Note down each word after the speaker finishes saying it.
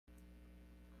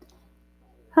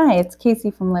Hi, it's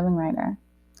Casey from LivingWriter.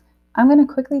 I'm going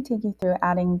to quickly take you through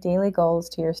adding daily goals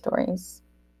to your stories.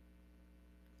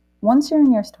 Once you're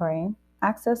in your story,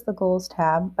 access the Goals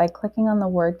tab by clicking on the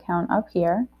word count up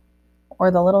here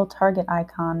or the little target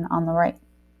icon on the right.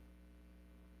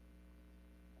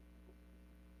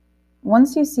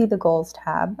 Once you see the Goals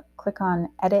tab, click on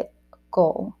Edit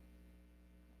Goal.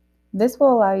 This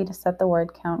will allow you to set the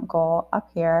word count goal up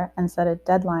here and set a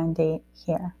deadline date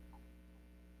here.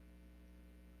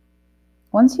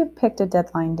 Once you've picked a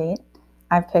deadline date,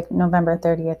 I've picked November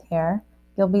 30th here,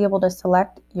 you'll be able to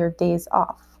select your days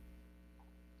off.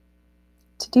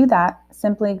 To do that,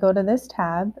 simply go to this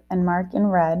tab and mark in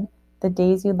red the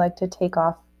days you'd like to take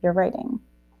off your writing.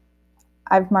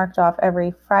 I've marked off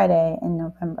every Friday in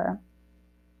November.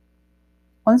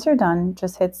 Once you're done,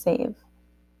 just hit save.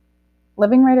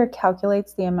 LivingWriter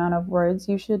calculates the amount of words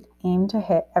you should aim to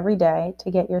hit every day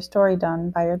to get your story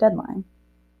done by your deadline.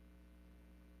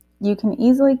 You can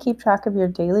easily keep track of your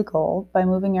daily goal by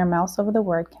moving your mouse over the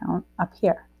word count up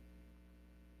here.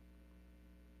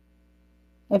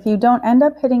 If you don't end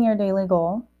up hitting your daily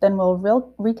goal, then we'll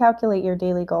recalculate your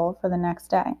daily goal for the next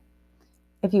day.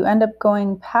 If you end up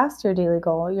going past your daily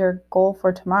goal, your goal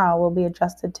for tomorrow will be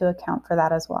adjusted to account for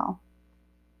that as well.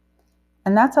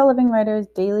 And that's how LivingWriter's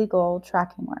daily goal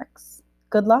tracking works.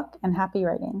 Good luck and happy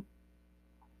writing.